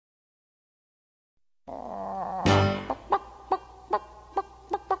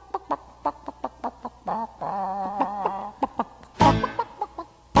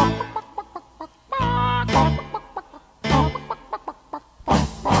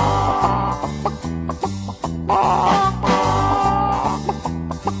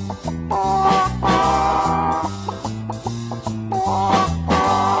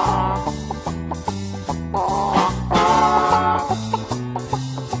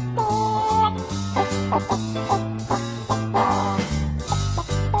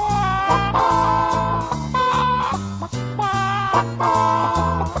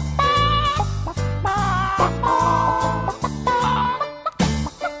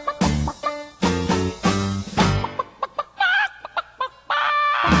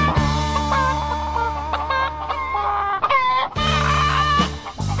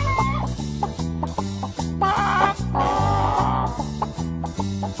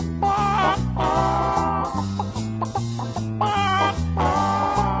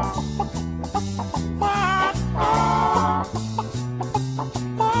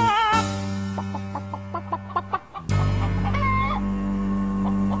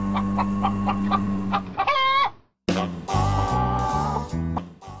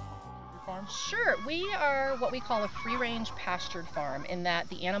call a free-range pastured farm, in that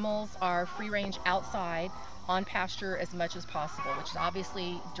the animals are free-range outside on pasture as much as possible, which is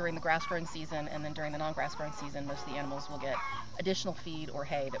obviously during the grass growing season, and then during the non-grass growing season, most of the animals will get additional feed or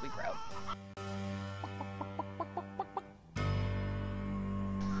hay that we grow.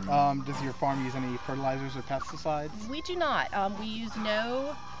 Does your farm use any fertilizers or pesticides? We do not. We use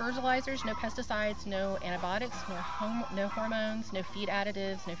no fertilizers, no pesticides, no antibiotics, no hormones, no feed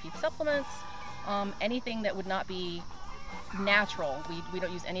additives, no feed supplements, anything that would not be natural. We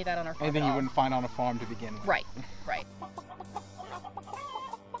don't use any of that on our farm. Anything you wouldn't find on a farm to begin with. Right, right.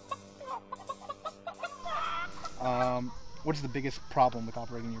 What's the biggest problem with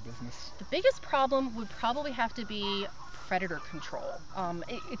operating your business? The biggest problem would probably have to be predator control.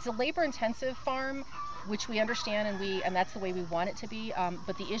 It's a labor-intensive farm, which we understand, and that's the way we want it to be.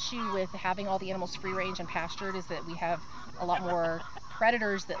 But the issue with having all the animals free-range and pastured is that we have a lot more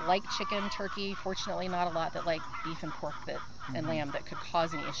predators that like chicken, turkey. Fortunately, not a lot that like beef and pork and lamb that could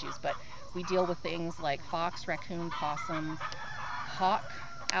cause any issues. But we deal with things like fox, raccoon, possum, hawk,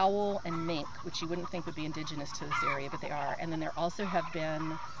 owl, and mink, which you wouldn't think would be indigenous to this area, but they are. And then there also have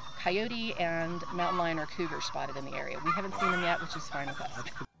been coyote and mountain lion or cougar spotted in the area. We haven't seen them yet, which is fine with us.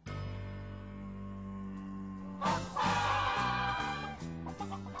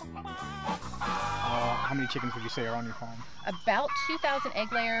 How many chickens would you say are on your farm? About 2,000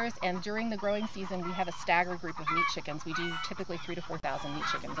 egg layers, and during the growing season we have a staggered group of meat chickens. We do typically 3,000 to 4,000 meat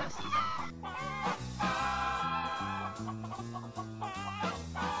chickens in a season.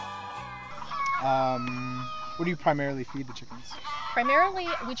 What do you primarily feed the chickens? Primarily,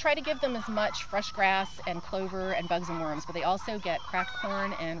 we try to give them as much fresh grass and clover and bugs and worms, but they also get cracked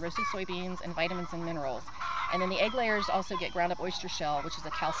corn and roasted soybeans and vitamins and minerals. And then the egg layers also get ground up oyster shell, which is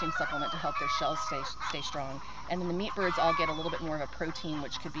a calcium supplement to help their shells stay strong. And then the meat birds all get a little bit more of a protein,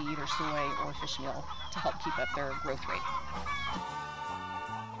 which could be either soy or fish meal, to help keep up their growth rate.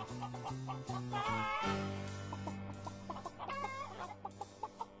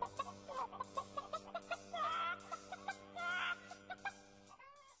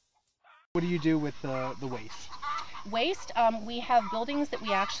 What do you do with the waste? Waste, we have buildings that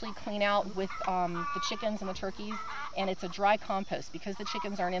we actually clean out with the chickens and the turkeys, and it's a dry compost. Because the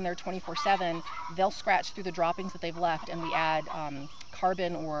chickens aren't in there 24/7, they'll scratch through the droppings that they've left, and we add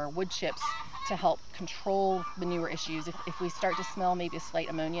carbon or wood chips to help control manure issues. If we start to smell maybe a slight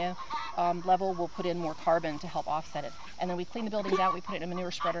ammonia level, we'll put in more carbon to help offset it. And then we clean the buildings out, we put it in a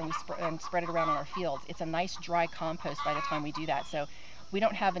manure spreader, and we spread it around on our fields. It's a nice dry compost by the time we do that. So we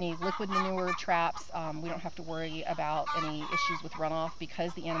don't have any liquid manure traps. We don't have to worry about any issues with runoff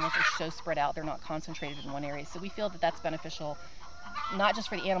because the animals are so spread out. They're not concentrated in one area. So we feel that that's beneficial, not just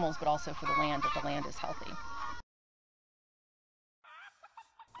for the animals, but also for the land, that the land is healthy.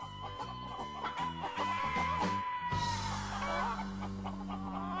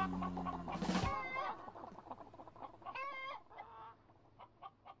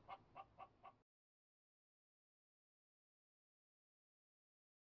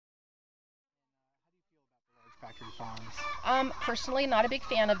 Factory farms? Personally, not a big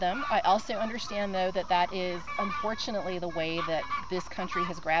fan of them. I also understand, though, that that is unfortunately the way that this country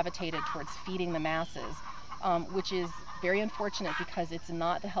has gravitated towards feeding the masses, which is very unfortunate because it's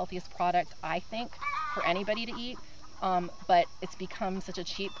not the healthiest product, I think, for anybody to eat, but it's become such a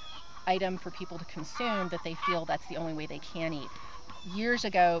cheap item for people to consume that they feel that's the only way they can eat. Years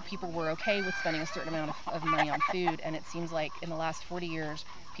ago, people were okay with spending a certain amount of money on food, and it seems like in the last 40 years,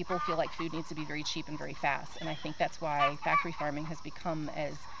 people feel like food needs to be very cheap and very fast. And I think that's why factory farming has become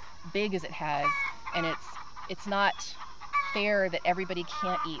as big as it has, and it's not fair that everybody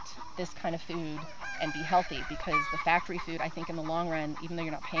can't eat this kind of food and be healthy, because the factory food, I think in the long run, even though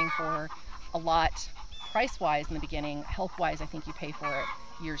you're not paying for a lot price-wise in the beginning, health-wise, I think you pay for it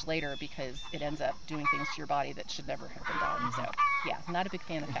years later because it ends up doing things to your body that should never have been done. So yeah, not a big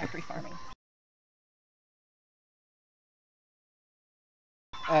fan of factory farming.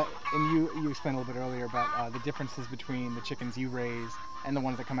 And you explained a little bit earlier about the differences between the chickens you raise and the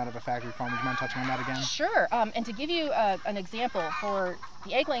ones that come out of a factory farm. Would you mind touching on that again? Sure. And to give you an example, for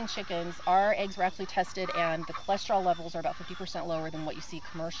the egg-laying chickens, our eggs were actually tested, and the cholesterol levels are about 50% lower than what you see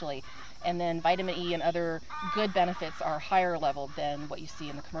commercially. And then vitamin E and other good benefits are higher level than what you see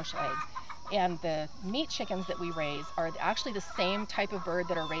in the commercial eggs. And the meat chickens that we raise are actually the same type of bird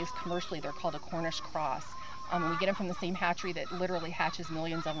that are raised commercially. They're called a Cornish cross. We get them from the same hatchery that literally hatches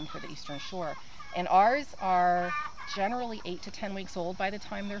millions of them for the Eastern Shore. And ours are generally 8 to 10 weeks old by the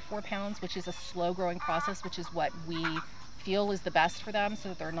time they're 4 pounds, which is a slow growing process, which is what we feel is the best for them, so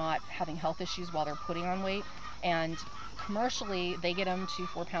that they're not having health issues while they're putting on weight. And Commercially, they get them to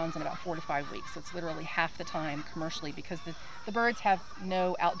 4 pounds in about 4 to 5 weeks. So it's literally half the time commercially, because the birds have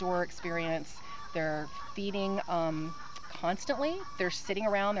no outdoor experience. They're feeding constantly. They're sitting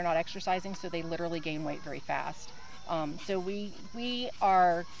around. They're not exercising, so they literally gain weight very fast. So we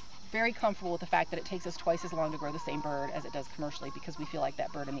are very comfortable with the fact that it takes us twice as long to grow the same bird as it does commercially, because we feel like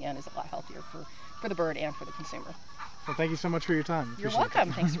that bird in the end is a lot healthier for the bird and for the consumer. Well, thank you so much for your time. You're Appreciate it.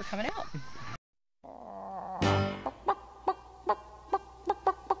 welcome. Thanks for coming out.